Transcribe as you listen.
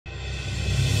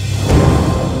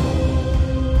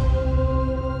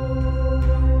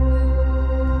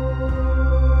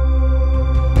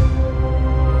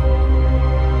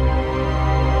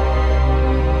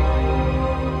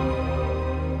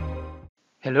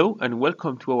Hello and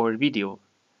welcome to our video.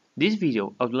 This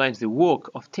video outlines the work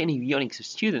of 10 avionics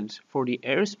students for the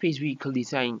Aerospace Vehicle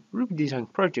Design Group Design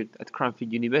project at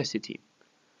Cranfield University.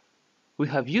 We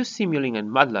have used Simulink and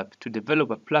MATLAB to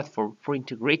develop a platform for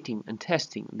integrating and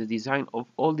testing the design of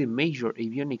all the major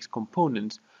avionics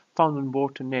components found on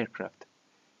board an aircraft.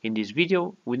 In this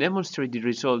video, we demonstrate the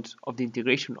results of the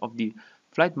integration of the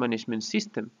flight management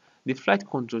system, the flight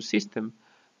control system,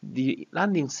 the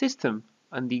landing system,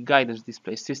 and the guidance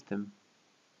display system.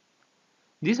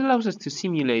 This allows us to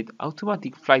simulate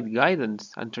automatic flight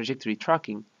guidance and trajectory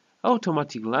tracking,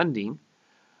 automatic landing,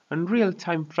 and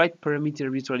real-time flight parameter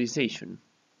visualization.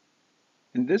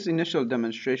 In this initial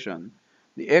demonstration,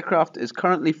 the aircraft is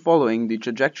currently following the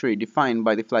trajectory defined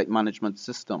by the flight management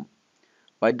system.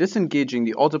 By disengaging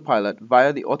the autopilot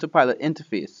via the autopilot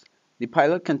interface, the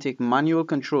pilot can take manual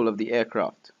control of the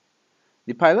aircraft.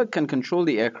 The pilot can control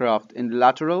the aircraft in the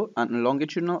lateral and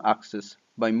longitudinal axis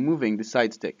by moving the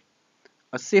side stick.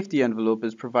 A safety envelope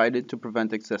is provided to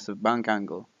prevent excessive bank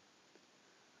angle.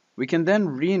 We can then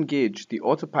re-engage the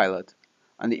autopilot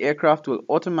and the aircraft will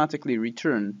automatically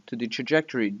return to the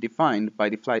trajectory defined by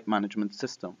the flight management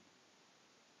system.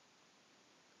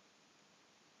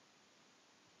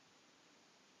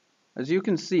 As you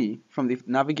can see from the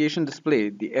navigation display,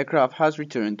 the aircraft has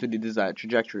returned to the desired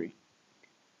trajectory.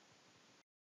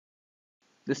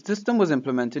 The system was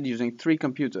implemented using 3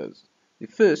 computers. The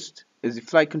first is the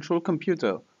flight control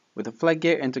computer with a flight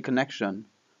gear interconnection,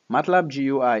 MATLAB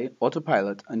GUI,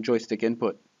 autopilot, and joystick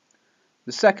input.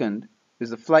 The second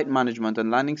is the flight management and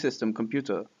landing system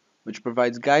computer, which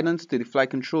provides guidance to the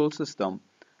flight control system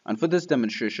and for this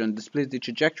demonstration displays the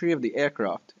trajectory of the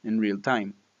aircraft in real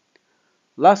time.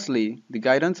 Lastly, the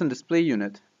guidance and display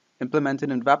unit, implemented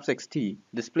in VAPS-XT,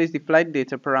 displays the flight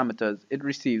data parameters it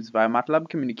receives via MATLAB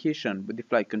communication with the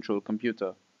flight control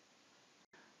computer.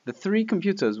 The 3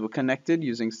 computers were connected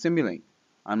using Simulink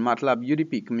and MATLAB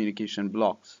UDP communication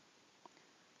blocks.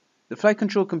 The flight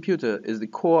control computer is the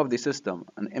core of the system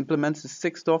and implements the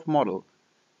 6-DOF model,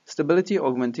 stability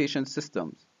augmentation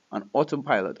systems, and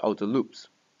autopilot outer loops.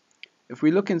 If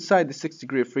we look inside the 6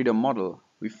 degree of freedom model,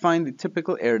 we find the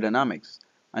typical aerodynamics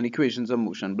and equations of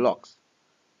motion blocks.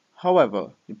 However,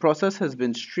 the process has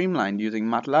been streamlined using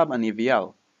MATLAB and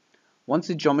AVL. Once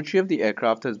the geometry of the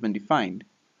aircraft has been defined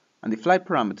and the flight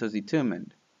parameters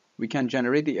determined, we can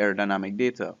generate the aerodynamic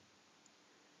data.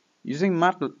 Using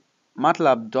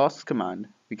MATLAB DOS command,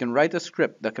 we can write a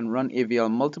script that can run AVL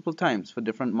multiple times for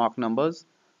different Mach numbers,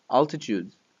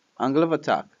 altitudes, angle of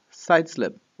attack, side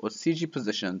slip, or CG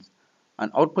positions,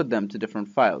 and output them to different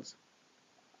files.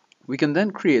 We can then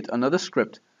create another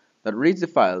script that reads the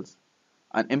files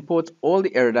and imports all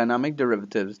the aerodynamic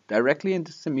derivatives directly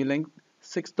into Simulink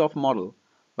 6-DOF model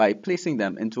by placing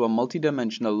them into a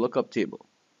multi-dimensional lookup table.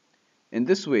 In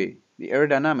this way, the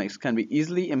aerodynamics can be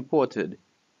easily imported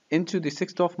into the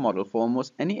 6-DOF model for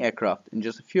almost any aircraft in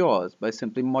just a few hours by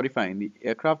simply modifying the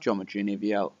aircraft geometry in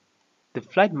AVL. The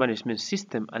flight management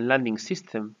system and landing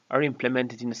system are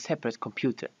implemented in a separate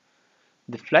computer.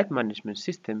 The flight management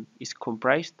system is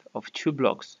comprised of 2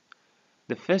 blocks.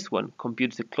 The first one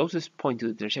computes the closest point to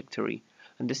the trajectory,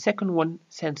 and the second one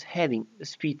sends heading,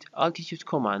 speed, altitude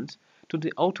commands to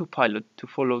the autopilot to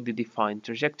follow the defined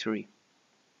trajectory.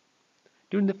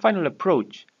 During the final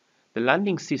approach, the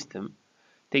landing system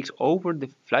takes over the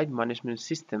flight management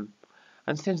system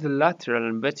and sends the lateral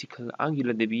and vertical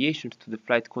angular deviations to the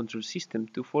flight control system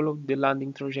to follow the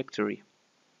landing trajectory.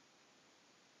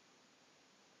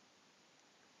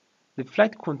 The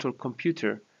flight control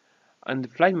computer and the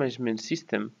flight management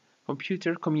system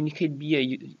computer communicate via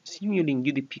Simulink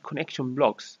UDP connection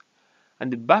blocks,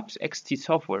 and the VAPS-XT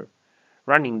software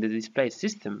running the display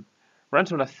system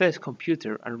runs on a third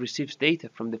computer and receives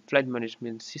data from the flight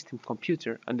management system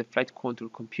computer and the flight control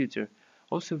computer,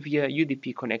 also via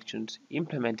UDP connections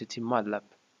implemented in MATLAB.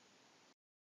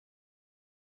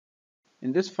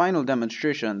 In this final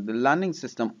demonstration, the landing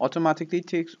system automatically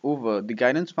takes over the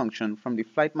guidance function from the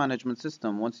flight management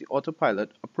system once the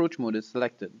autopilot approach mode is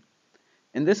selected.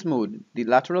 In this mode, the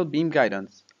lateral beam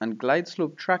guidance and glide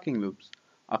slope tracking loops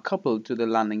are coupled to the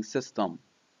landing system.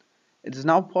 It is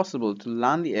now possible to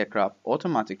land the aircraft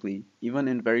automatically even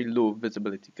in very low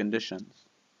visibility conditions.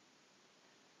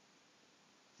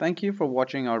 Thank you for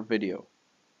watching our video.